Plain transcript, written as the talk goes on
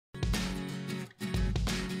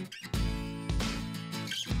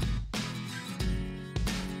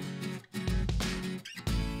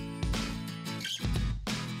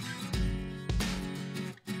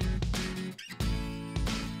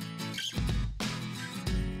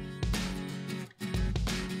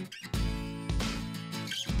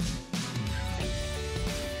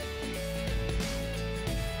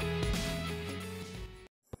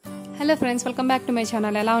Hello friends, welcome back to my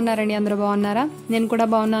channel. ఎలా ఉన్నారండి? అందరూ బాగున్నారా? నేను కూడా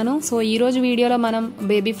బాగున్నాను. సో ఈ రోజు వీడియోలో మనం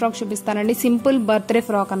బేబీ ఫ్రాక్ చూపిస్తానండి. సింపుల్ బర్త్డే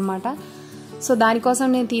ఫ్రాక్ అన్నమాట. సో దానికోసం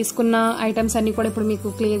నేను తీసుకున్న ఐటమ్స్ అన్ని కూడా ఇప్పుడు మీకు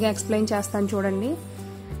క్లియర్గా ఎక్స్ప్లెయిన్ చేస్తాను చూడండి.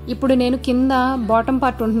 ఇప్పుడు నేను కింద బాటమ్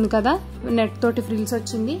పార్ట్ ఉంటుంది కదా, నెట్ తోటి ఫ్రిల్స్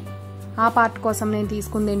వచ్చింది, ఆ పార్ట్ కోసం నేను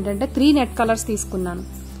తీసుకుంది ఏంటంటే 3 నెట్ కలర్స్ తీసుకున్నాను.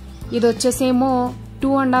 ఇది వచ్చేసేమో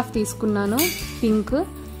 2.5 తీసుకున్నాను పింక్,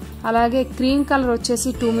 అలాగే క్రీమ్ కలర్ వచ్చేసి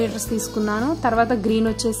 2 మీటర్స్ తీసుకున్నాను, తర్వాత గ్రీన్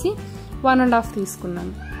వచ్చేసి 1.5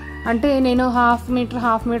 తీసుకున్నాను. అంటే నేను హాఫ్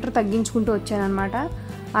మీటర్ తగ్గించుకుంటూ వచ్చాను అనమాట.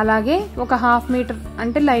 అలాగే ఒక హాఫ్ మీటర్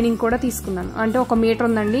అంటే లైనింగ్ కూడా తీసుకున్నాను. అంటే 1 మీటర్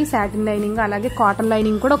ఉందండి సాటిన్ లైనింగ్, అలాగే కాటన్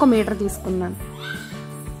లైనింగ్ కూడా 1 మీటర్ తీసుకున్నాను.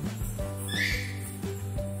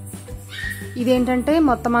 ఇదేంటంటే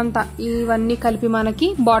మొత్తం అంతా ఇవన్నీ కలిపి మనకి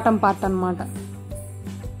బాటమ్ పార్ట్ అన్నమాట.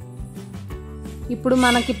 ఇప్పుడు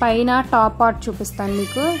మనకి పైన టాప్ పార్ట్ చూపిస్తాను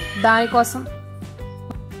మీకు. దానికోసం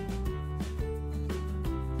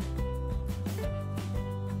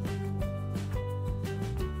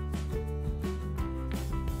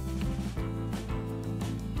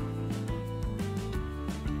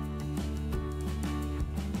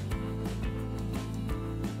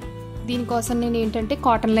దీనికోసం నేను ఏంటంటే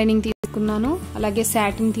కాటన్ లైనింగ్ తీసుకున్నాను, అలాగే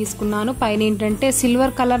సాటిన్ తీసుకున్నాను, పైన ఏంటంటే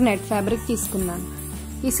సిల్వర్ కలర్ నెట్ ఫ్యాబ్రిక్ తీసుకున్నాను.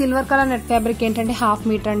 ఈ సిల్వర్ కలర్ నెట్ ఫ్యాబ్రిక్ ఏంటంటే 1/2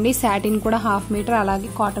 మీటర్ అండి, సాటిన్ కూడా 1/2 మీటర్, అలాగే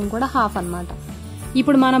కాటన్ కూడా 1/2 అనమాట.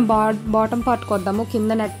 ఇప్పుడు మనం బాటమ్ పార్ట్కి వద్దాము.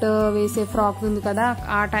 కింద నెట్ వేసే ఫ్రాక్ ఉంది కదా,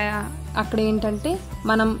 అక్కడ ఏంటంటే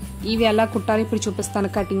మనం ఇవి ఎలా కుట్టాలి ఇప్పుడు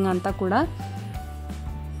చూపిస్తాను. కటింగ్ అంతా కూడా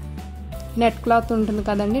నెట్ క్లాత్ ఉంటుంది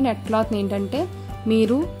కదండి, నెట్ క్లాత్ ఏంటంటే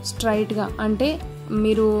మీరు స్ట్రైట్గా అంటే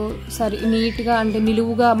మీరు నీట్గా అంటే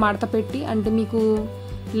నిలువుగా మడత పెట్టి అంటే మీకు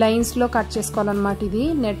లైన్స్లో కట్ చేసుకోవాలన్నమాట. ఇది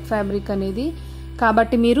నెట్ ఫ్యాబ్రిక్ అనేది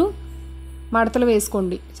కాబట్టి మీరు మడతలు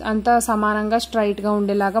వేసుకోండి, అంతా సమానంగా స్ట్రైట్గా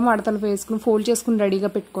ఉండేలాగా మడతలు వేసుకుని ఫోల్డ్ చేసుకుని రెడీగా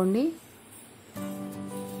పెట్టుకోండి.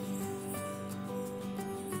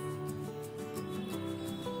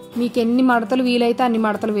 మీకు ఎన్ని మడతలు వీలైతే అన్ని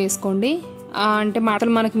మడతలు వేసుకోండి. అంటే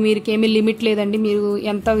మడతలు మనకి మీరుకేమీ లిమిట్ లేదండి, మీరు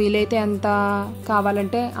ఎంత వీలైతే ఎంత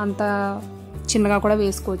కావాలంటే అంత చిన్నగా కూడా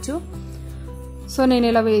వేసుకోవచ్చు. సో నేను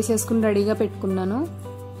ఇలా వేసేసుకుని రెడీగా పెట్టుకున్నాను.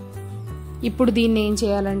 ఇప్పుడు దీన్ని ఏం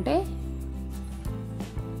చేయాలంటే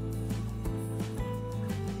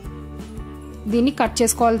దీన్ని కట్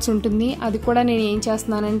చేసుకోవాల్సి ఉంటుంది. అది కూడా నేను ఏం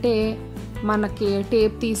చేస్తున్నానంటే మనకి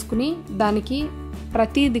టేప్ తీసుకుని దానికి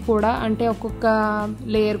ప్రతిది కూడా అంటే ఒక్కొక్క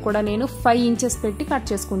లేయర్ కూడా నేను 5 ఇంచెస్ పెట్టి కట్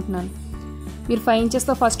చేసుకుంటున్నాను. మీరు 5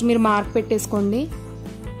 ఇంచెస్తో ఫస్ట్ మీరు మార్క్ పెట్టేసుకోండి.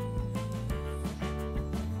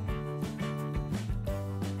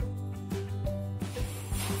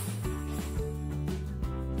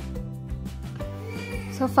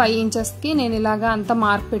 సో 5 ఇంచెస్కి నేను ఇలాగా అంతా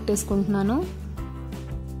మార్క్ పెట్టేసుకుంటున్నాను.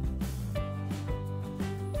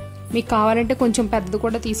 మీకు కావాలంటే కొంచెం పెద్దది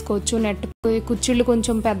కూడా తీసుకోవచ్చు. నెట్ కుచ్చిళ్ళు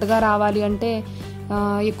కొంచెం పెద్దగా రావాలి అంటే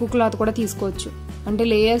ఎక్కువ క్లాత్ కూడా తీసుకోవచ్చు. అంటే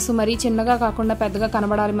లేయర్స్ మరీ చిన్నగా కాకుండా పెద్దగా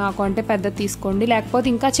కనబడాలి మాకు అంటే పెద్దది తీసుకోండి, లేకపోతే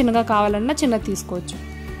ఇంకా చిన్నగా కావాలన్నా చిన్నది తీసుకోవచ్చు.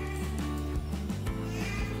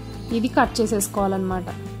 ఇది కట్ చేసేసుకోవాలన్నమాట.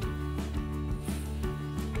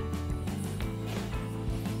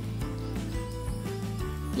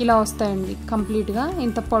 ఇలా వస్తాయండి కంప్లీట్గా,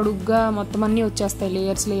 ఇంత పొడుగ్గా మొత్తం అన్నీ వచ్చేస్తాయి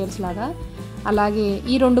లేయర్స్ లాగా. అలాగే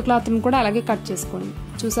ఈ 2 క్లాత్ని కూడా అలాగే కట్ చేసుకోండి.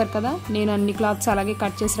 చూసారు కదా, నేను అన్ని క్లాత్స్ అలాగే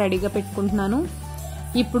కట్ చేసి రెడీగా పెట్టుకుంటున్నాను.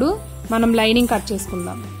 ఇప్పుడు మనం లైనింగ్ కట్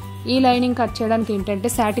చేసుకుందాం. ఈ లైనింగ్ కట్ చేయడానికి ఏంటంటే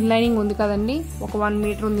సాటిన్ లైనింగ్ ఉంది కదండి, ఒక 1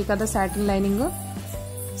 మీటర్ ఉంది కదా సాటిన్ లైనింగ్.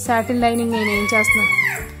 సాటిన్ లైనింగ్ నేను ఏం చేస్తున్నాను,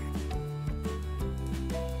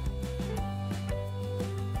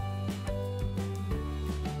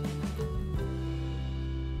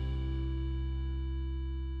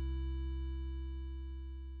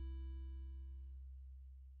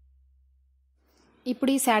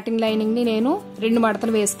 ఇప్పుడు ఈ సాటిన్ లైనింగ్ని నేను 2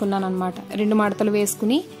 మడతలు వేసుకున్నాను అనమాట. 2 మడతలు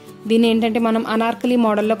వేసుకుని దీన్ని ఏంటంటే మనం అనార్కలి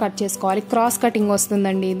మోడల్లో కట్ చేసుకోవాలి. క్రాస్ కటింగ్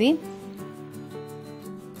వస్తుందండి ఇది.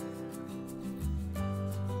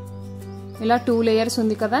 ఇలా 2 లేయర్స్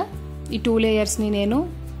ఉంది కదా, ఈ 2 లేయర్స్ని నేను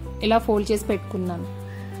ఇలా ఫోల్డ్ చేసి పెట్టుకున్నాను.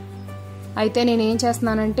 అయితే నేను ఏం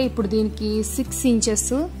చేస్తున్నానంటే ఇప్పుడు దీనికి 6 ఇంచెస్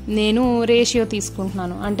నేను రేషియో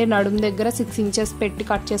తీసుకుంటున్నాను. అంటే నడుము దగ్గర 6 ఇంచెస్ పెట్టి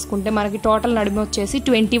కట్ చేసుకుంటే మనకి టోటల్ నడుము వచ్చేసి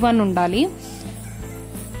 21 ఉండాలి.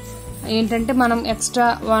 ఏంటంటే మనం ఎక్స్ట్రా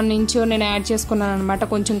 1 ఇంచ్ నేను యాడ్ చేసుకున్నాను అనమాట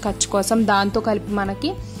కొంచెం ఖర్చు కోసం. దాంతో కలిపి మనకి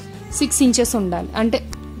 6 ఇంచెస్ ఉండాలి, అంటే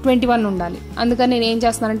 21 ఉండాలి. అందుకని నేను ఏం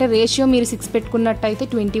చేస్తున్నానంటే రేషియో మీరు 6 పెట్టుకున్నట్టయితే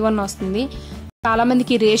 21 వస్తుంది.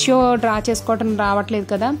 చాలామందికి రేషియో డ్రా చేసుకోవటం రావట్లేదు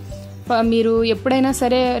కదా. మీరు ఎప్పుడైనా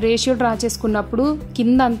సరే రేషియో డ్రా చేసుకున్నప్పుడు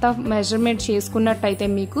కింద అంతా మెజర్మెంట్ చేసుకున్నట్టయితే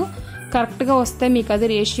మీకు కరెక్ట్గా వస్తే మీకు అది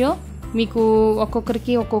రేషియో మీకు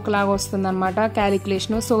ఒక్కొక్కరికి ఒక్కొక్కలాగా వస్తుంది అనమాట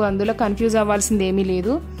క్యాలిక్యులేషన్. సో అందులో కన్ఫ్యూజ్ అవ్వాల్సింది ఏమీ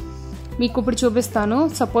లేదు. మీకు ఇప్పుడు చూపిస్తాను.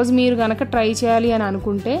 సపోజ్ మీరు కనుక ట్రై చేయాలి అని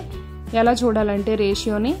అనుకుంటే ఎలా చూడాలంటే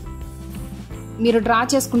రేషియోని మీరు డ్రా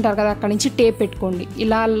చేసుకుంటారు కదా, అక్కడ నుంచి టేప్ పెట్టుకోండి.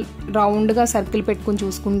 ఇలా రౌండ్గా సర్కిల్ పెట్టుకుని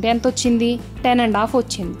చూసుకుంటే ఎంత వచ్చింది, 10.5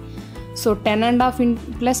 వచ్చింది. సో 10.5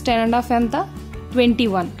 ప్లస్ 10.5 ఎంత,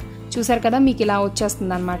 21. చూసారు కదా, మీకు ఇలా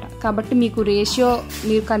వచ్చేస్తుంది అనమాట. కాబట్టి మీకు రేషియో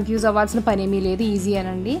మీరు కన్ఫ్యూజ్ అవ్వాల్సిన పని ఏమీ లేదు, ఈజీ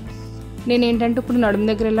అనండి. నేను ఏంటంటే ఇప్పుడు నడుము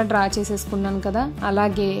దగ్గర ఇలా డ్రా చేసేసుకున్నాను కదా,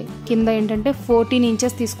 అలాగే కింద ఏంటంటే 14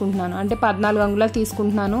 ఇంచెస్ తీసుకుంటున్నాను, అంటే 14 అంగుళాలు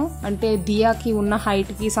తీసుకుంటున్నాను. అంటే దియాకి ఉన్న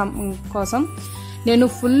హైట్కి కోసం నేను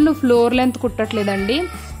ఫుల్ ఫ్లోర్ లెంత్ కుట్టట్లేదండి,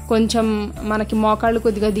 కొంచెం మనకి మోకాళ్ళు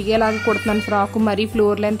కొద్దిగా దిగేలాగా కుడుతున్నాను ఫ్రాక్, మరీ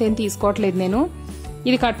ఫ్లోర్ లెంత్ ఏం తీసుకోవట్లేదు నేను.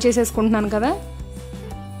 ఇది కట్ చేసేసుకుంటున్నాను కదా,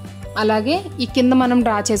 అలాగే ఈ కింద మనం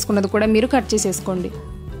డ్రా చేసుకున్నది కూడా మీరు కట్ చేసేసుకోండి.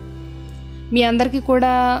 మీ అందరికీ కూడా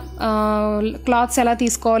క్లాత్స్ ఎలా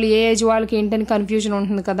తీసుకోవాలి, ఏ ఏజ్ వాళ్ళకి ఏంటని కన్ఫ్యూజన్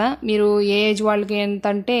ఉంటుంది కదా. మీరు ఏ ఏజ్ వాళ్ళకి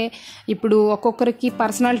ఏంటంటే ఇప్పుడు ఒక్కొక్కరికి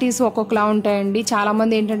పర్సనాలిటీస్ ఒక్కొక్కలా ఉంటాయండి.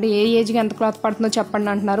 చాలామంది ఏంటంటే ఏ ఏజ్కి ఎంత క్లాత్ పడుతుందో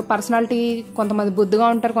చెప్పండి అంటున్నారు. పర్సనాలిటీ కొంతమంది బుద్ధిగా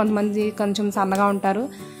ఉంటారు, కొంతమంది కొంచెం సన్నగా ఉంటారు.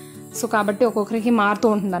 సో కాబట్టి ఒక్కొక్కరికి మారుతూ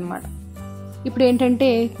ఉంటుంది అనమాట. ఇప్పుడు ఏంటంటే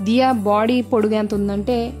దియా బాడీ పొడుగు ఎంత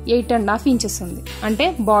ఉందంటే 8.5 ఇంచెస్ ఉంది, అంటే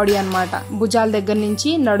బాడీ అనమాట. భుజాల దగ్గర నుంచి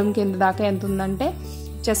నడుము కింద దాకా ఎంత ఉందంటే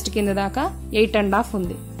చెస్ట్ కింద దాకా 8.5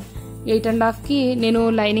 ఉంది. 8.5కి నేను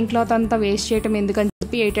లైనింగ్ క్లాత్ అంతా వేస్ట్ చేయటం ఎందుకని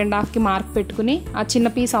చెప్పి 8.5కి మార్క్ పెట్టుకుని ఆ చిన్న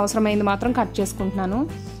పీస్ అవసరమైంది మాత్రం కట్ చేసుకుంటున్నాను.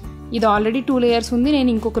 ఇది ఆల్రెడీ 2 లేయర్స్ ఉంది,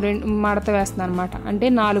 నేను ఇంకొక 2 మడత వేస్తున్నాను అనమాట, అంటే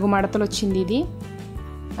 4 మడతలు వచ్చింది ఇది.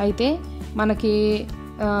 అయితే మనకి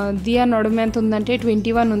దియా నడుము ఎంత ఉందంటే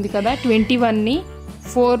 21 ఉంది కదా, 21ని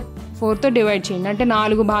 4తో డివైడ్ చేయండి, అంటే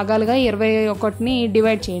 4 భాగాలుగా 21ని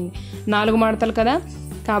డివైడ్ చేయండి. 4 మడతలు కదా,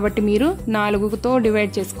 కాబట్టి మీరు 4తో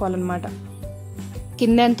డివైడ్ చేసుకోవాలన్నమాట.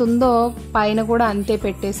 కింద ఎంత ఉందో పైన కూడా అంతే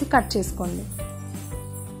పెట్టేసి కట్ చేసుకోండి.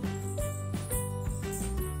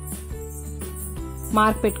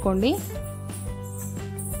 మార్క్ పెట్టుకోండి.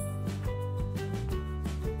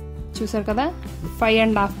 చూసారు కదా,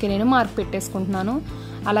 5.5కి నేను మార్క్ పెట్టేసుకుంటున్నాను.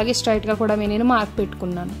 అలాగే స్ట్రైట్గా కూడా నేను మార్క్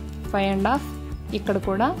పెట్టుకున్నాను 5.5, ఇక్కడ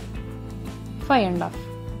కూడా 5.5,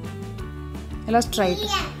 ఇలా స్ట్రైట్.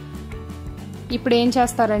 ఇప్పుడు ఏం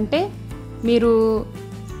చేస్తారంటే మీరు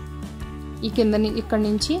ఈ కింద ఇక్కడ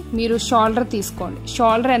నుంచి మీరు షోల్డర్ తీసుకోండి.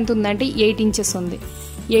 షోల్డర్ ఎంత ఉందంటే 8 ఇంచెస్ ఉంది.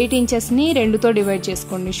 8 ఇంచెస్ని 2తో డివైడ్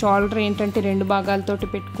చేసుకోండి. షోల్డర్ ఏంటంటే 2 భాగాలతోటి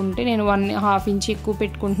పెట్టుకుంటే నేను 1.5 ఇంచ్ ఎక్కువ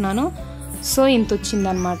పెట్టుకుంటున్నాను. సో ఇంత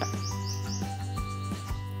వచ్చిందనమాట.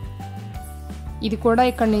 ఇది కూడా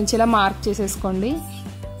ఇక్కడ నుంచి ఇలా మార్క్ చేసేసుకోండి.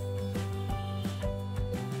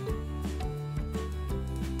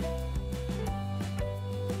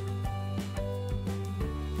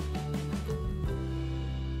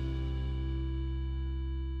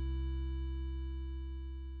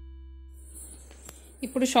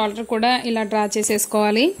 ఇప్పుడు షోల్డర్ కూడా ఇలా డ్రా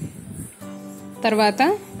చేసేసుకోవాలి. తర్వాత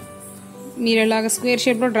మీరు ఇలాగ స్క్వేర్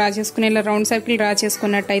షేప్లో డ్రా చేసుకుని ఇలా రౌండ్ సర్కిల్ డ్రా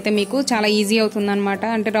చేసుకున్నట్టయితే మీకు చాలా ఈజీ అవుతుందన్నమాట.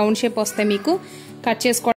 అంటే రౌండ్ షేప్ వస్తే మీకు కట్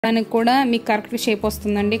చేసుకోవడానికి కూడా మీకు కరెక్ట్ షేప్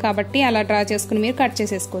వస్తుందండి. కాబట్టి అలా డ్రా చేసుకుని మీరు కట్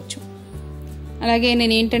చేసేసుకోవచ్చు. అలాగే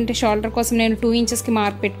నేను ఏంటంటే షోల్డర్ కోసం నేను 2 ఇంచెస్కి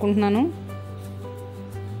మార్క్ పెట్టుకుంటున్నాను.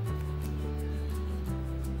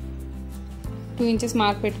 2 ఇంచెస్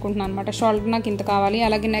మార్క్ పెట్టుకుంటున్నాను అనమాట. షోల్డర్ నాకు ఇంత కావాలి,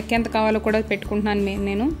 అలాగే నెక్ ఎంత కావాలో కూడా పెట్టుకుంటున్నాను.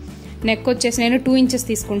 నేను నెక్ వచ్చేసి నేను 2 ఇంచెస్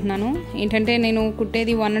తీసుకుంటున్నాను. ఏంటంటే నేను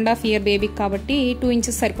కుట్టేది 1.5 ఇయర్ బేబీకి కాబట్టి 2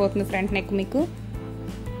 ఇంచెస్ సరిపోతుంది ఫ్రంట్ నెక్ మీకు.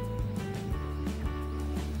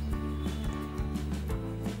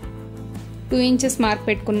 టూ ఇంచెస్ మార్క్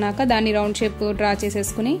పెట్టుకున్నాక దాన్ని రౌండ్ షేప్ డ్రా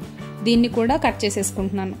చేసేసుకుని దీన్ని కూడా కట్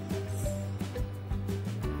చేసేసుకుంటున్నాను.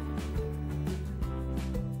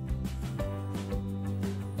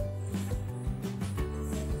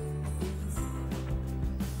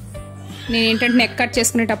 నేను ఏంటంటే నెక్ కట్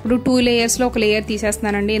చేసుకునేటప్పుడు 2 లేయర్స్లో ఒక లేయర్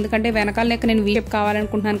తీసేస్తున్నానండి. ఎందుకంటే వెనకాల నెక్ నేను వీ షేప్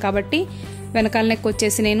కావాలనుకుంటున్నాను కాబట్టి వెనకాల నెక్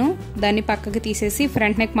వచ్చేసి నేను దాన్ని పక్కకి తీసేసి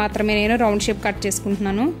ఫ్రంట్ నెక్ మాత్రమే నేను రౌండ్ షేప్ కట్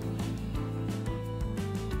చేసుకుంటున్నాను.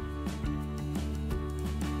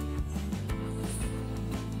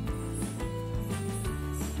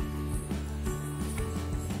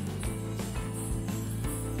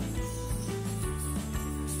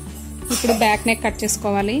 ఇప్పుడు బ్యాక్ నెక్ కట్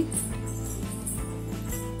చేసుకోవాలి.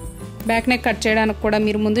 బ్యాక్ నెక్ కట్ చేయడానికి కూడా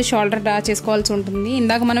మీరు ముందు షోల్డర్ డ్రా చేసుకోవాల్సి ఉంటుంది.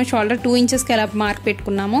 ఇందాక మనం షోల్డర్ 2 ఇంచెస్కి ఎలా మార్క్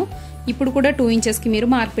పెట్టుకున్నామో ఇప్పుడు కూడా 2 ఇంచెస్కి మీరు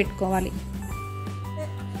మార్క్ పెట్టుకోవాలి.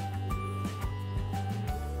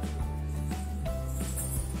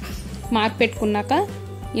 మార్క్ పెట్టుకున్నాక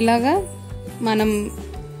ఇలాగా మనం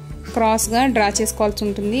క్రాస్గా డ్రా చేసుకోవాల్సి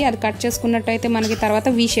ఉంటుంది. అది కట్ చేసుకున్నట్టయితే మనకి తర్వాత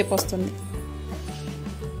వీ షేప్ వస్తుంది.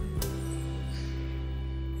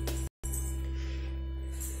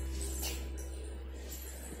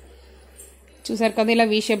 చూసారు కదా, ఇలా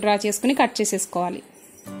వీ షేప్ డ్రా చేసుకుని కట్ చేసేసుకోవాలి.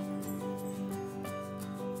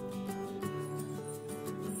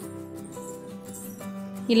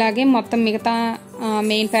 ఇలాగే మొత్తం మిగతా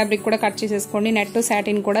మెయిన్ ఫ్యాబ్రిక్ కూడా కట్ చేసేసుకోండి. నెట్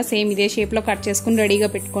సాటిన్ కూడా సేమ్ ఇదే షేప్లో కట్ చేసుకుని రెడీగా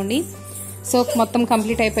పెట్టుకోండి. సో మొత్తం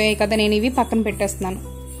కంప్లీట్ అయిపోయాయి కదా, నేను ఇవి పక్కన పెట్టేస్తున్నాను.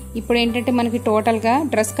 ఇప్పుడు ఏంటంటే మనకి టోటల్గా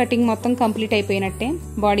డ్రెస్ కటింగ్ మొత్తం కంప్లీట్ అయిపోయినట్టే.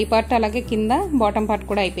 బాడీ పార్ట్ అలాగే కింద బాటమ్ పార్ట్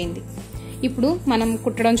కూడా అయిపోయింది. ఇప్పుడు మనం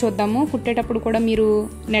కుట్టడం చూద్దాము. కుట్టేటప్పుడు కూడా మీరు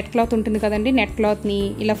నెట్ క్లాత్ ఉంటుంది కదండి, నెట్ క్లాత్ని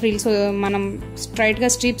ఇలా ఫ్రిల్స్ మనం స్ట్రైట్గా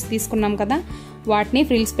స్ట్రిప్స్ తీసుకున్నాం కదా, వాటిని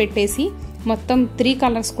ఫ్రిల్స్ పెట్టేసి మొత్తం 3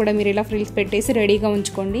 కలర్స్ కూడా మీరు ఇలా ఫ్రిల్స్ పెట్టేసి రెడీగా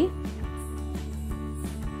ఉంచుకోండి.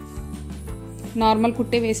 నార్మల్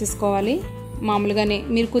కుట్టే వేసేసుకోవాలి. మామూలుగానే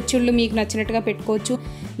మీరు కుచ్చుళ్ళు మీకు నచ్చినట్టుగా పెట్టుకోవచ్చు,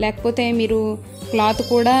 లేకపోతే మీరు క్లాత్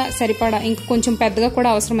కూడా సరిపడా ఇంకా కొంచెం పెద్దగా కూడా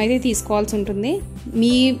అవసరమైతే తీసుకోవాల్సి ఉంటుంది.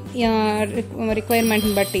 మీ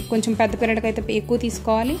రిక్వైర్మెంట్ని బట్టి కొంచెం పెద్ద పీరియడ్కి అయితే ఎక్కువ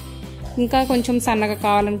తీసుకోవాలి, ఇంకా కొంచెం సన్నగా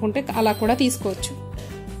కావాలనుకుంటే అలా కూడా తీసుకోవచ్చు.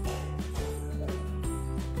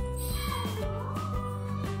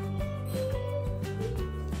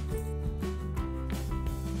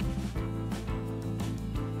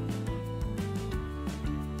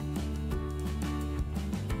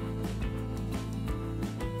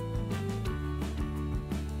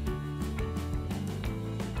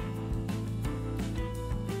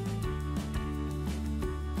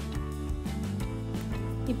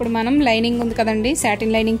 ఇప్పుడు మనం లైనింగ్ ఉంది కదండి,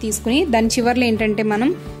 సాటిన్ లైనింగ్ తీసుకుని దాని చివర్లో ఏంటంటే మనం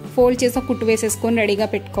ఫోల్డ్ చేసి కుట్టు వేసేసుకొని రెడీగా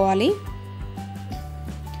పెట్టుకోవాలి.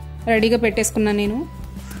 రెడీగా పెట్టేసుకున్నాను నేను.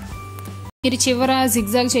 మీరు చివర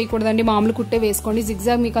జిగ్జాగ్ చేయకూడదండి, మామూలు కుట్టే వేసుకోండి.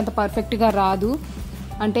 జిగ్జాగ్ మీకు అంత పర్ఫెక్ట్గా రాదు,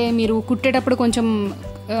 అంటే మీరు కుట్టేటప్పుడు కొంచెం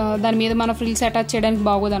దాని మీద మన ఫ్రిల్స్ అటాచ్ చేయడానికి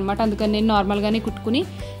బాగోదు అనమాట. అందుకని నేను నార్మల్గానే కుట్టుకుని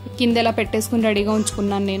కింద ఇలా పెట్టేసుకుని రెడీగా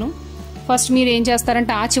ఉంచుకున్నాను నేను. ఫస్ట్ మీరు ఏం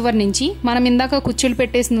చేస్తారంటే ఆ చివరి నుంచి మనం ఇందాక కుచ్చులు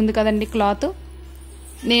పెట్టేసింది ఉంది కదండి క్లాత్,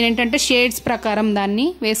 నేనేంటంటే షేడ్స్ ప్రకారం దాన్ని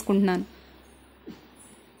వేసుకుంటున్నాను.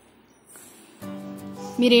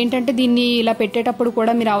 మీరు ఏంటంటే దీన్ని ఇలా పెట్టేటప్పుడు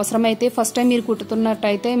కూడా మీరు అవసరమైతే ఫస్ట్ టైం మీరు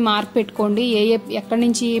కుట్టుతున్నట్టయితే మార్క్ పెట్టుకోండి, ఎక్కడి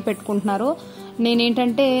నుంచి పెట్టుకుంటున్నారో.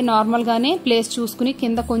 నేనేంటంటే నార్మల్గానే ప్లేస్ చూసుకుని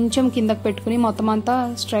కింద కొంచెం కిందకి పెట్టుకుని మొత్తం అంతా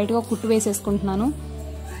స్ట్రైట్గా కుట్టు వేసేసుకుంటున్నాను.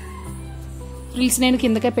 ఫ్రిల్స్ నేను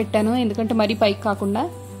కిందకే పెట్టాను, ఎందుకంటే మరీ పైకి కాకుండా.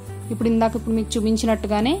 ఇప్పుడు మీకు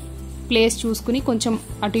చూపించినట్టుగానే ప్లేస్ చూసుకుని కొంచెం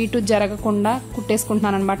అటు ఇటు జరగకుండా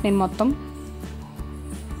కుట్టేసుకుంటున్నాను అనమాట నేను మొత్తం.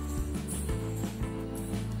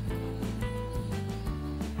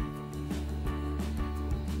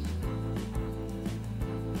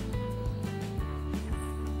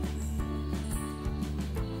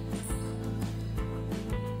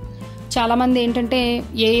 చాలా మంది ఏంటంటే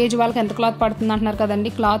ఏ ఏజ్ వాళ్ళకి ఎంత క్లాత్ పడుతుంది అంటున్నారు కదండి.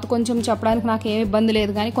 క్లాత్ కొంచెం చెప్పడానికి నాకు ఏమి ఇబ్బంది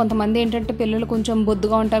లేదు, కానీ కొంతమంది ఏంటంటే పిల్లలు కొంచెం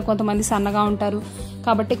బొద్దుగా ఉంటారు, కొంతమంది సన్నగా ఉంటారు.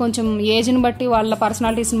 కాబట్టి కొంచెం ఏజ్ని బట్టి వాళ్ళ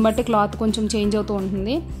పర్సనాలిటీస్ని బట్టి క్లాత్ కొంచెం చేంజ్ అవుతూ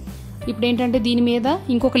ఉంటుంది. ఇప్పుడు ఏంటంటే దీని మీద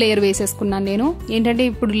ఇంకొక లేయర్ వేసేసుకున్నాను నేను. ఏంటంటే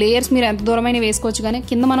ఇప్పుడు లేయర్స్ మీరు ఎంత దూరమైన వేసుకోవచ్చు, కానీ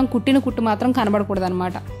కింద మనం కుట్టిన కుట్టు మాత్రం కనబడకూడదు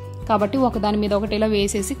అనమాట. కాబట్టి ఒక దాని మీద ఒకటి ఇలా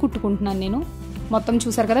వేసేసి కుట్టుకుంటున్నాను నేను. మొత్తం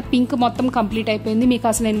చూసారు కదా, పింక్ మొత్తం కంప్లీట్ అయిపోయింది. మీకు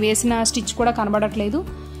అసలు నేను వేసిన స్టిచ్ కూడా కనబడట్లేదు.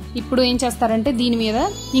 ఇప్పుడు ఏం చేస్తారంటే దీని మీద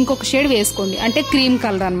ఇంకొక షేడ్ వేసుకోండి, అంటే క్రీమ్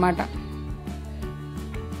కలర్ అనమాట.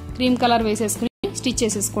 క్రీమ్ కలర్ వేసేసుకుని స్టిచ్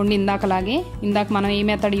చేసేసుకోండి ఇందాకలాగే, ఇందాక మనం ఏ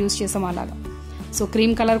మెథడ్ యూజ్ చేసాం అలాగా. సో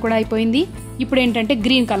క్రీమ్ కలర్ కూడా అయిపోయింది. ఇప్పుడు ఏంటంటే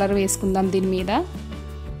గ్రీన్ కలర్ వేసుకుందాం దీని మీద.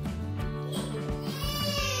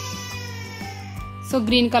 సో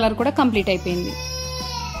గ్రీన్ కలర్ కూడా కంప్లీట్ అయిపోయింది.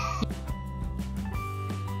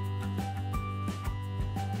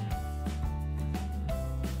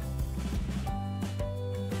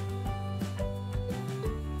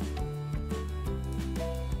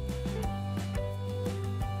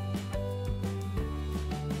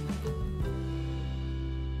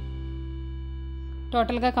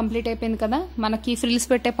 టోటల్గా కంప్లీట్ అయిపోయింది కదా, మనకి ఫ్రిల్స్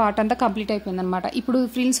పెట్టే పార్ట్ అంతా కంప్లీట్ అయిపోయింది అనమాట. ఇప్పుడు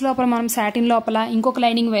ఫ్రిల్స్ లోపల మనం సాటిన్ లోపల ఇంకొక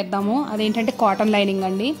లైనింగ్ వేద్దాము. అదేంటంటే కాటన్ లైనింగ్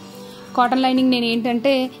అండి. కాటన్ లైనింగ్ నేను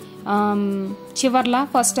ఏంటంటే చివర్లా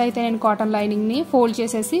ఫస్ట్ అయితే నేను కాటన్ లైనింగ్ని ఫోల్డ్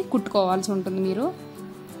చేసేసి కుట్టుకోవాల్సి ఉంటుంది. మీరు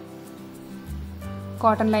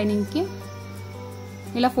కాటన్ లైనింగ్కి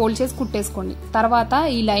ఇలా ఫోల్డ్ చేసి కుట్టేసుకోండి. తర్వాత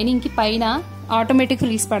ఈ లైనింగ్కి పైన ఆటోమేటిక్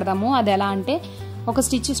ఫ్రిల్స్ పెడదాము. అది ఎలా అంటే ఒక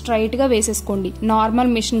స్టిచ్ స్ట్రైట్గా వేసేసుకోండి. నార్మల్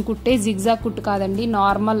మిషన్ కుట్టే జిగ్జాగ్ కుట్టు కాదండి,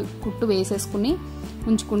 నార్మల్ కుట్టు వేసేసుకుని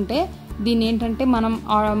ఉంచుకుంటే దీన్ని ఏంటంటే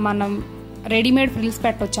మనం రెడీమేడ్ ఫ్రిల్స్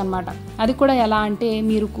పెట్టవచ్చు అనమాట. అది కూడా ఎలా అంటే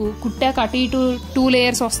మీరు కుట్టాక అటు ఇటు 2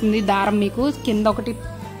 లేయర్స్ వస్తుంది దారం, మీకు కింద ఒకటి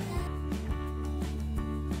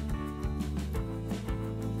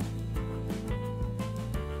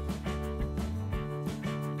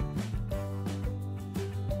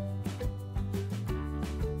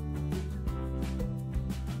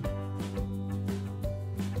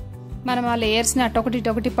మనం ఆ లేయర్స్ని అటొకటి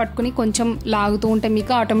ఇటొకటి పట్టుకుని కొంచెం లాగుతూ ఉంటే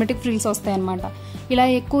మీకు ఆటోమేటిక్ ఫ్రిల్స్ వస్తాయి అనమాట. ఇలా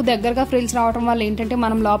ఎక్కువ దగ్గరగా ఫ్రిల్స్ రావడం వల్ల ఏంటంటే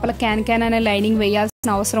మనం లోపల క్యాన్ అనే లైనింగ్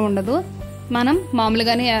వేయాల్సిన అవసరం ఉండదు. మనం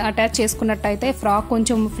మామూలుగానే అటాచ్ చేసుకున్నట్టయితే ఫ్రాక్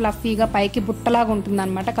కొంచెం ఫ్లఫీగా పైకి బుట్టలాగా ఉంటుంది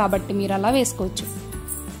అనమాట, కాబట్టి మీరు అలా వేసుకోవచ్చు.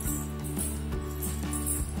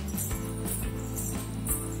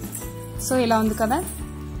 సో ఇలా ఉంది కదా.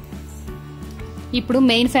 ఇప్పుడు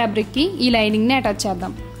మెయిన్ ఫ్యాబ్రిక్కి ఈ లైనింగ్ని అటాచ్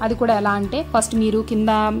చేద్దాం. అది కూడా ఎలా అంటే ఫస్ట్ మీరు కింద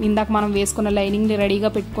ఇందాక మనం వేసుకున్న లైనింగ్ని రెడీగా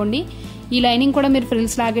పెట్టుకోండి. ఈ లైనింగ్ కూడా మీరు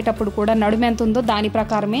ఫ్రిల్స్ లాగేటప్పుడు కూడా నడుము ఎంత ఉందో దాని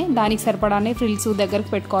ప్రకారమే దానికి సరిపడానే ఫ్రిల్స్ దగ్గరకు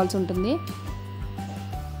పెట్టుకోవాల్సి ఉంటుంది.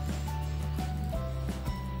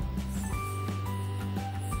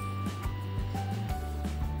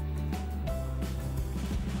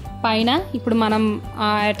 పైన ఇప్పుడు మనం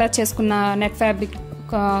అటాచ్ చేసుకున్న నెట్ ఫ్యాబ్రిక్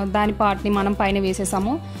దాని పార్ట్ని మనం పైన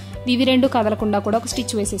వేసేసాము. ఇవి రెండు కదలకుండా కూడా ఒక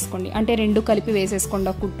స్టిచ్ వేసేసుకోండి, అంటే రెండు కలిపి వేసేసుకోండి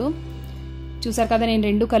ఒక కుట్టు. చూసారు కదా, నేను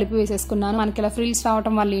రెండు కలిపి వేసేసుకున్నాను. మనకి ఇలా ఫ్రిల్స్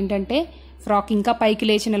రావటం వల్ల ఏంటంటే ఫ్రాక్ ఇంకా పైకి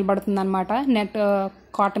లేచి నిలబడుతుంది అనమాట. నెట్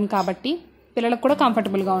కాటన్ కాబట్టి పిల్లలకు కూడా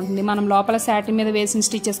కంఫర్టబుల్గా ఉంటుంది. మనం లోపల శాటిన్ మీద వేసిన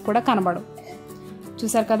స్టిచెస్ కూడా కనబడవు.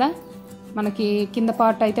 చూసారు కదా, మనకి కింద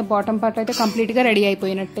పార్ట్ అయితే బాటమ్ పార్ట్ అయితే కంప్లీట్గా రెడీ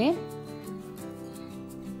అయిపోయినట్టే.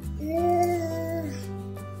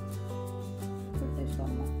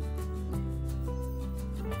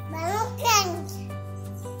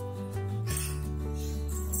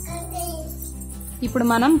 ఇప్పుడు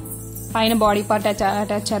మనం పైన బాడీ పార్ట్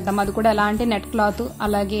అటాచ్ చేద్దాం. అది కూడా ఎలా అంటే నెట్ క్లాత్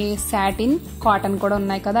అలాగే శాటిన్ కాటన్ కూడా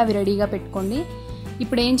ఉన్నాయి కదా, అవి రెడీగా పెట్టుకోండి.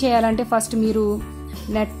 ఇప్పుడు ఏం చేయాలంటే ఫస్ట్ మీరు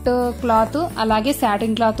నెట్ క్లాత్ అలాగే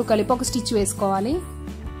శాటిన్ క్లాత్ కలిపి ఒక స్టిచ్ వేసుకోవాలి.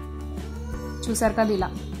 చూసారు కదా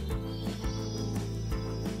ఇలా.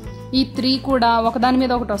 ఈ 3 కూడా ఒకదాని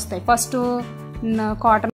మీద ఒకటి వస్తాయి. ఫస్ట్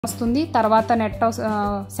కాటన్ వస్తుంది, తర్వాత నెట్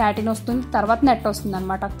శాటిన్ వస్తుంది, తర్వాత నెట్ వస్తుంది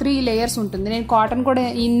అనమాట. 3 లేయర్స్ ఉంటుంది. నేను కాటన్ కూడా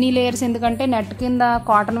ఇన్ని లేయర్స్ ఎందుకంటే నెట్ కింద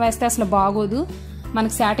కాటన్ వేస్తే అసలు బాగోదు,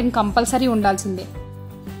 మనకి శాటిన్ కంపల్సరీ ఉండాల్సిందే.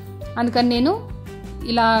 అందుకని నేను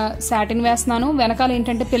ఇలా శాటిన్ వేస్తున్నాను. వెనకాల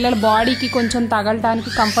ఏంటంటే పిల్లల బాడీకి కొంచెం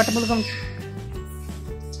తగలటానికి కంఫర్టబుల్గా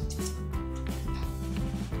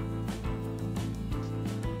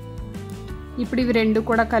ఇప్పుడు ఇవి రెండు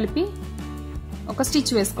కూడా కలిపి ఒక స్టిచ్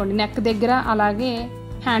వేసుకోండి, నెక్ దగ్గర అలాగే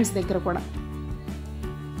హ్యాండ్స్ దగ్గర కూడా.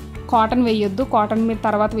 కాటన్ వేయొద్దు, కాటన్ మీరు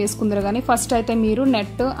తర్వాత వేసుకుందరు కానీ ఫస్ట్ అయితే మీరు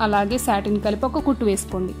నెట్ అలాగే శాటిన్ కలిపి ఒక కుట్టు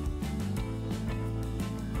వేసుకోండి.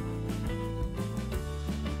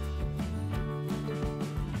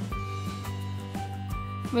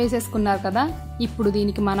 వేసేసుకున్నారు కదా. ఇప్పుడు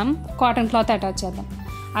దీనికి మనం కాటన్ క్లాత్ అటాచ్ చేద్దాం.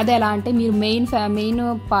 అది ఎలా అంటే మీరు మెయిన్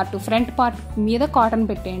పార్ట్ ఫ్రంట్ పార్ట్ మీద కాటన్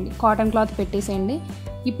పెట్టేయండి, కాటన్ క్లాత్ పెట్టేసేయండి.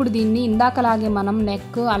 ఇప్పుడు దీన్ని ఇందాకలాగే మనం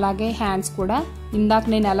నెక్ అలాగే హ్యాండ్స్ కూడా ఇందాక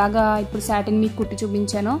నేను ఎలాగా ఇప్పుడు శాటిన్ మీకు కుట్టి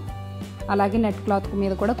చూపించానో అలాగే నెట్ క్లాత్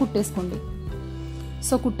మీద కూడా కుట్టేసుకోండి.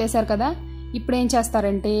 సో కుట్టేశారు కదా. ఇప్పుడు ఏం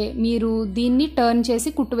చేస్తారంటే మీరు దీన్ని టర్న్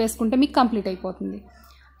చేసి కుట్టు వేసుకుంటే మీకు కంప్లీట్ అయిపోతుంది.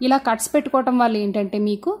 ఇలా కట్స్ పెట్టుకోవటం వల్ల ఏంటంటే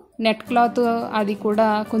మీకు నెట్ క్లాత్ అది కూడా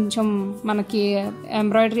కొంచెం మనకి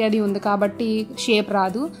ఎంబ్రాయిడరీ అది ఉంది కాబట్టి షేప్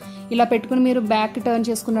రాదు. ఇలా పెట్టుకుని మీరు బ్యాక్ టర్న్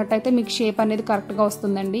చేసుకున్నట్టయితే మీకు షేప్ అనేది కరెక్ట్గా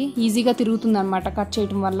వస్తుందండి, ఈజీగా తిరుగుతుంది అనమాట కట్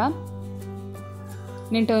చేయటం వల్ల.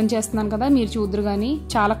 నేను టర్న్ చేస్తున్నాను కదా, మీరు చూద్దరు కానీ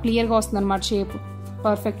చాలా క్లియర్గా వస్తుంది అనమాట, షేప్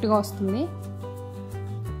పర్ఫెక్ట్గా వస్తుంది.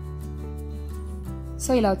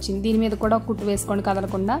 సో ఇలా వచ్చింది. దీని మీద కూడా కుట్టు వేసుకోండి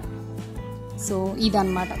కదలకుండా. సో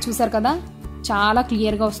ఇదన్నమాట, చూసారు కదా చాలా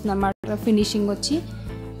క్లియర్గా వస్తుంది అన్నమాట ఫినిషింగ్ వచ్చి.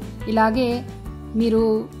 ఇలాగే మీరు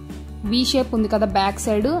వీ షేప్ ఉంది కదా బ్యాక్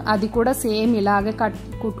సైడ్, అది కూడా సేమ్ ఇలాగే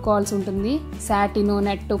కుట్టుకోవాల్సి ఉంటుంది. శాటిన్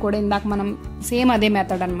నెట్ కూడా ఇందాక మనం సేమ్ అదే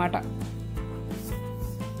మెథడ్ అన్నమాట.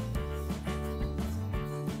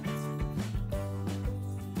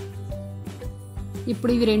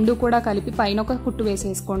 ఇప్పుడు ఇవి రెండు కూడా కలిపి పైన ఒక కుట్టు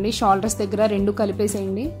వేసేసుకోండి. షోల్డర్స్ దగ్గర రెండు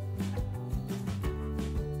కలిపేసేయండి.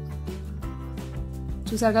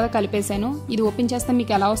 చూసారు కదా కలిపేసాను. ఇది ఓపెన్ చేస్తే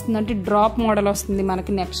మీకు ఎలా వస్తుందంటే డ్రాప్ మోడల్ వస్తుంది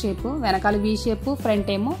మనకి నెక్ షేప్. వెనకాల వీ షేప్, ఫ్రంట్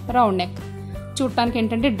ఏమో రౌండ్ నెక్. చూడటానికి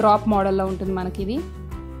ఏంటంటే డ్రాప్ మోడల్లో ఉంటుంది మనకి ఇది.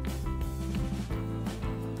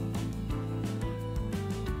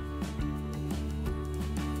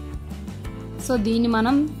 సో దీన్ని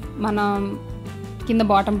మనం కింద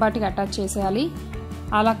బాటమ్ పార్ట్కి అటాచ్ చేసేయాలి.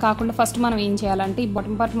 అలా కాకుండా ఫస్ట్ మనం ఏం చేయాలంటే ఈ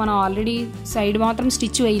బాటమ్ పార్ట్ మనం ఆల్రెడీ సైడ్ మాత్రం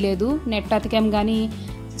స్టిచ్ వేయలేదు, నెట్ అతికాం కానీ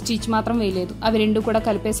స్టిచ్ మాత్రం వేయలేదు. అవి రెండు కూడా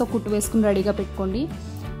కలిపేసి ఒక కుట్టు వేసుకుని రెడీగా పెట్టుకోండి.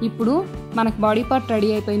 ఇప్పుడు మనకు బాడీ పార్ట్ రెడీ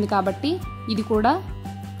అయిపోయింది కాబట్టి ఇది కూడా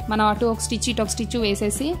మనం అటు ఒక స్టిచ్ ఇటు ఒక స్టిచ్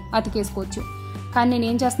వేసేసి అతికేసుకోవచ్చు. కానీ నేను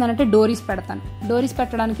ఏం చేస్తున్నానంటే డోరీస్ పెడతాను. డోరీస్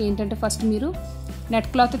పెట్టడానికి ఏంటంటే ఫస్ట్ మీరు నెట్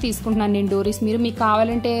క్లాత్ తీసుకుంటున్నాను నేను డోరీస్. మీకు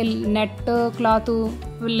కావాలంటే నెట్ క్లాత్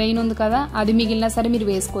లైన్ ఉంది కదా అది మిగిలినా సరే మీరు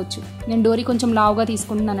వేసుకోవచ్చు. నేను డోరీ కొంచెం లావుగా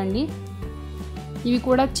తీసుకుంటున్నానండి. ఇవి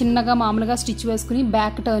కూడా చిన్నగా మామూలుగా స్టిచ్ వేసుకుని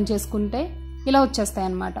బ్యాక్ టర్న్ చేసుకుంటే ఇలా వచ్చేస్తాయి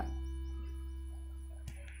అన్నమాట.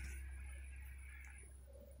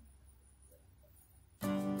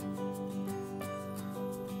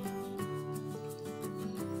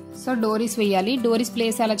 సో డోరీస్ వేయాలి. డోరీస్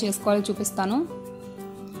ప్లేస్ ఎలా చేసుకోవాలో చూపిస్తాను.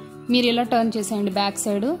 మీరు ఇలా టర్న్ చేసేయండి బ్యాక్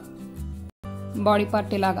సైడ్ బాడీ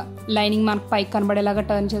పార్ట్ ఇలాగా లైనింగ్ మనకు పైకి కనబడేలాగా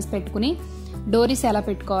టర్న్ చేసి పెట్టుకుని డోరీస్ ఎలా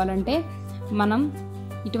పెట్టుకోవాలంటే మనం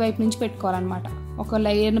ఇటువైపు నుంచి పెట్టుకోవాలన్నమాట. ఒక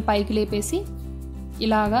లేయర్ని పైకి లేపేసి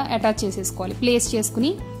ఇలాగా అటాచ్ చేసేసుకోవాలి. ప్లేస్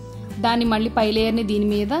చేసుకుని దాన్ని మళ్ళీ పై లేయర్ని దీని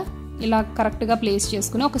మీద ఇలా కరెక్ట్గా ప్లేస్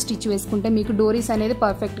చేసుకుని ఒక స్టిచ్ వేసుకుంటే మీకు డోరీస్ అనేది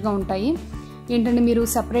పర్ఫెక్ట్గా ఉంటాయి. ఏంటంటే మీరు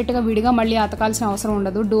సపరేట్గా విడిగా మళ్ళీ అతకాల్సిన అవసరం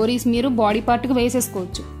ఉండదు. డోరీస్ మీరు బాడీ పార్ట్కి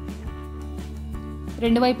వేసేసుకోవచ్చు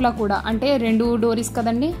రెండు వైపులా కూడా. అంటే 2 డోరీస్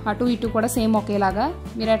కదండి, అటు ఇటు కూడా సేమ్ ఒకేలాగా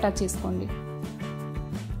మీరు అటాచ్ చేసుకోండి.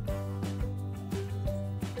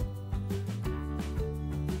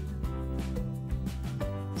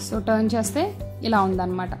 సో టర్న్ చేస్తే ఇలా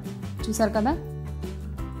ఉందన్నమాట. చూసారు కదా,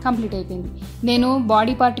 కంప్లీట్ అయిపోయింది. నేను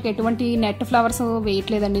బాడీ పార్ట్కి ఎటువంటి నెట్ ఫ్లవర్స్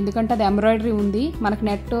వేయట్లేదండి, ఎందుకంటే అది ఎంబ్రాయిడరీ ఉంది. మనకు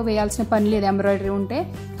నెట్ వేయాల్సిన పని లేదు ఎంబ్రాయిడరీ ఉంటే,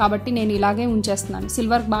 కాబట్టి నేను ఇలాగే ఉంచేస్తున్నాను.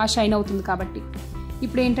 సిల్వర్ బాగా షైన్ అవుతుంది కాబట్టి.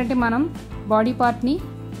 ఇప్పుడు ఏంటంటే మనం బాడీ పార్ట్ని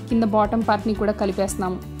కింద బాటమ్ పార్ట్ని కూడా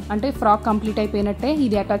కలిపేస్తున్నాము. అంటే ఫ్రాక్ కంప్లీట్ అయిపోయినట్టే.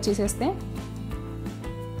 ఇది అటాచ్ చేసేస్తే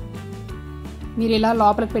మీరు ఇలా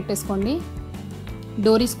లోపలికి పెట్టేసుకోండి.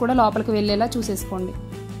 డోరీస్ కూడా లోపలికి వెళ్ళేలా చూసేసుకోండి.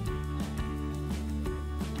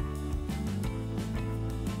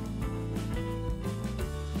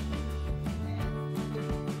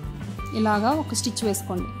 ఇలాగా ఒక స్టిచ్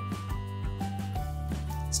వేసుకోండి.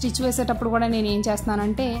 స్టిచ్ వేసేటప్పుడు కూడా నేను ఏం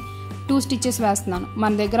చేస్తున్నానంటే 2 స్టిచెస్ వేస్తున్నాను.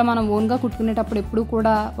 మన దగ్గర మనం ఓన్గా కుట్టుకునేటప్పుడు ఎప్పుడు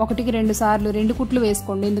కూడా 1కి 2 సార్లు 2 కుట్లు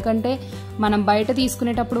వేసుకోండి. ఎందుకంటే మనం బయట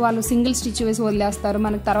తీసుకునేటప్పుడు వాళ్ళు సింగిల్ స్టిచ్ వేసి వదిలేస్తారు.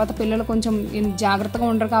 మనకి తర్వాత పిల్లలు కొంచెం జాగ్రత్తగా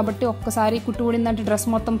ఉండరు కాబట్టి ఒక్కసారి కుట్టు ఊడిందంటే డ్రెస్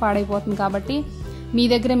మొత్తం పాడైపోతుంది. కాబట్టి మీ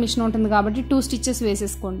దగ్గరే మిషన్ ఉంటుంది కాబట్టి 2 స్టిచెస్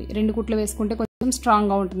వేసేసుకోండి. 2 కుట్లు వేసుకుంటే కొంచెం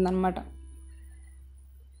స్ట్రాంగ్గా ఉంటుంది అన్నమాట.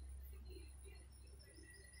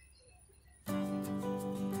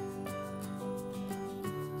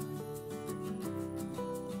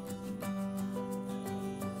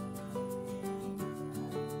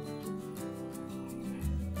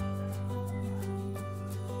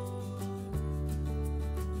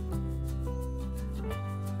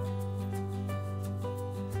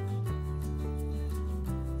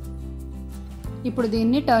 ఇప్పుడు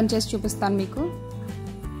దీన్ని టర్న్ చేసి చూపిస్తాను మీకు.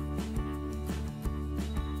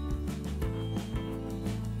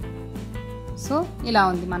 సో ఇలా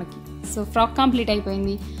ఉంది మనకి. సో ఫ్రాక్ కంప్లీట్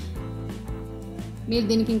అయిపోయింది. మీరు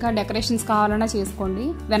దీనికి ఇంకా డెకరేషన్స్ కావాలన్నా చేసుకోండి.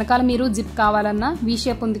 వెనకాల మీరు జిప్ కావాలన్నా వీ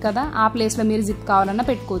షేప్ ఉంది కదా, ఆ ప్లేస్లో మీరు జిప్ కావాలన్నా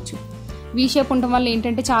పెట్టుకోవచ్చు. వీ షేప్ ఉండటం వల్ల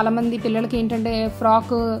ఏంటంటే చాలామంది పిల్లలకి ఏంటంటే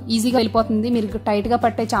ఫ్రాక్ ఈజీగా వెళ్ళిపోతుంది, మీరు టైట్గా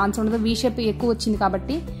పట్టే ఛాన్స్ ఉండదు. వీ షేప్ ఎక్కువ వచ్చింది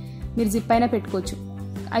కాబట్టి మీరు జిప్ అయినా పెట్టుకోవచ్చు.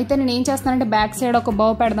 అయితే నేను ఏం చేస్తానంటే బ్యాక్ సైడ్ ఒక బౌ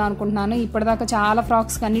పెడదాం అనుకుంటున్నాను. ఇప్పటిదాకా చాలా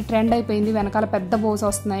ఫ్రాక్స్కి అన్ని ట్రెండ్ అయిపోయింది, వెనకాల పెద్ద బౌస్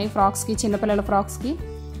వస్తున్నాయి ఫ్రాక్స్కి, చిన్నపిల్లల ఫ్రాక్స్కి.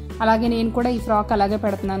 అలాగే నేను కూడా ఈ ఫ్రాక్ అలాగే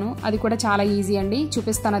పెడుతున్నాను. అది కూడా చాలా ఈజీ అండి,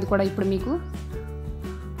 చూపిస్తాను అది కూడా ఇప్పుడు మీకు.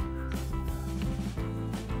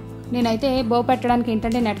 నేనైతే బౌ పెట్టడానికి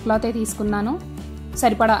ఏంటంటే నెట్ క్లాత్ తీసుకున్నాను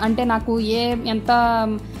సరిపడా. అంటే నాకు ఎంత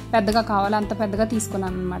పెద్దగా కావాలో అంత పెద్దగా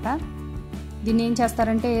తీసుకున్నాను అనమాట. దీన్ని ఏం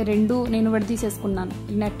చేస్తారంటే 2 నేను విడదీసేసుకున్నాను.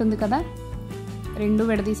 నెట్ ఉంది కదా, 2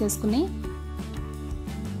 విడదీసేసుకుని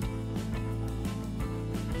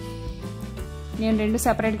నేను 2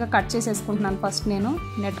 సెపరేట్గా కట్ చేసేసుకుంటున్నాను. ఫస్ట్ నేను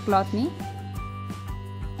నెట్ క్లాత్ని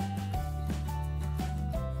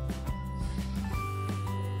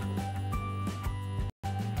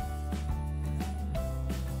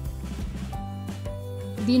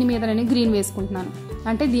దీని మీద నేను గ్రీన్ వేసుకుంటున్నాను.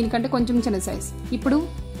 అంటే దీనికంటే కొంచెం చిన్న సైజ్. ఇప్పుడు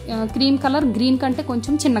క్రీమ్ కలర్ గ్రీన్ కంటే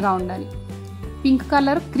కొంచెం చిన్నగా ఉండాలి, పింక్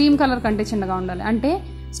కలర్ క్రీమ్ కలర్ కంటే చిన్నగా ఉండాలి. అంటే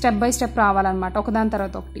స్టెప్ బై స్టెప్ రావాలన్నమాట, ఒకదాని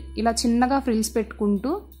తర్వాత ఒకటి. ఇలా చిన్నగా ఫ్రిల్స్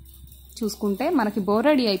పెట్టుకుంటూ చూసుకుంటే మనకి బో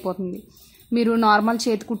రెడీ అయిపోతుంది. మీరు నార్మల్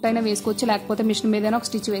చేతి కుట్టైనా వేసుకోవచ్చు, లేకపోతే మిషన్ మీదైనా ఒక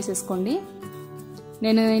స్టిచ్ వేసేసుకోండి.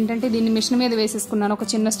 నేను ఏంటంటే దీన్ని మిషన్ మీద వేసేసుకున్నాను ఒక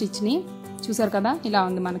చిన్న స్టిచ్ని. చూసారు కదా, ఇలా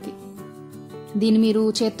ఉంది మనకి. దీన్ని మీరు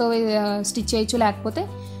చేత్తో స్టిచ్ చేయొచ్చు, లేకపోతే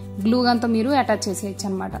గ్లూ గన్తో మీరు అటాచ్ చేసేయచ్చు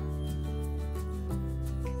అనమాట.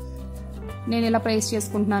 నేను ఇలా ప్లేస్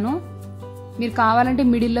చేసుకుంటున్నాను. మీరు కావాలంటే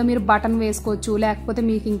మిడిల్లో మీరు బటన్ వేసుకోవచ్చు, లేకపోతే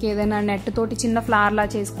మీకు ఇంకేదైనా నెట్ తోటి చిన్న ఫ్లవర్ లా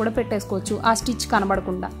చేసి కూడా పెట్టేసుకోవచ్చు, ఆ స్టిచ్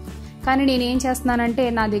కనబడకుండా. కానీ నేను ఏం చేస్తున్నానంటే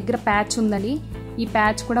నా దగ్గర ప్యాచ్ ఉందని, ఈ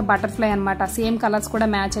ప్యాచ్ కూడా బటర్ఫ్లై అనమాట, సేమ్ కలర్స్ కూడా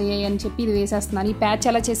మ్యాచ్ అయ్యాయి అని చెప్పి ఇది వేసేస్తున్నాను. ఈ ప్యాచ్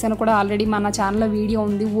ఎలా చేశాను కూడా ఆల్రెడీ మన ఛానల్లో వీడియో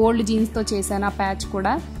ఉంది. ఓల్డ్ జీన్స్తో చేశాను ఆ ప్యాచ్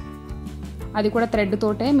కూడా. అది కూడా థ్రెడ్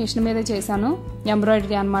తోటే మిషన్ మీద చేశాను,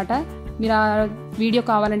 ఎంబ్రాయిడరీ అనమాట. మీరు ఆ వీడియో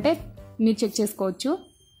కావాలంటే మీరు చెక్ చేసుకోవచ్చు.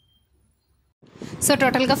 సో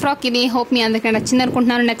టోటల్గా ఫ్రాక్ ఇది. హోప్ మీ అందరికీ నచ్చింది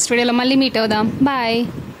అనుకుంటున్నాను. నెక్స్ట్ వీడియోలో మళ్ళీ మీట్ అవుదాం. బాయ్.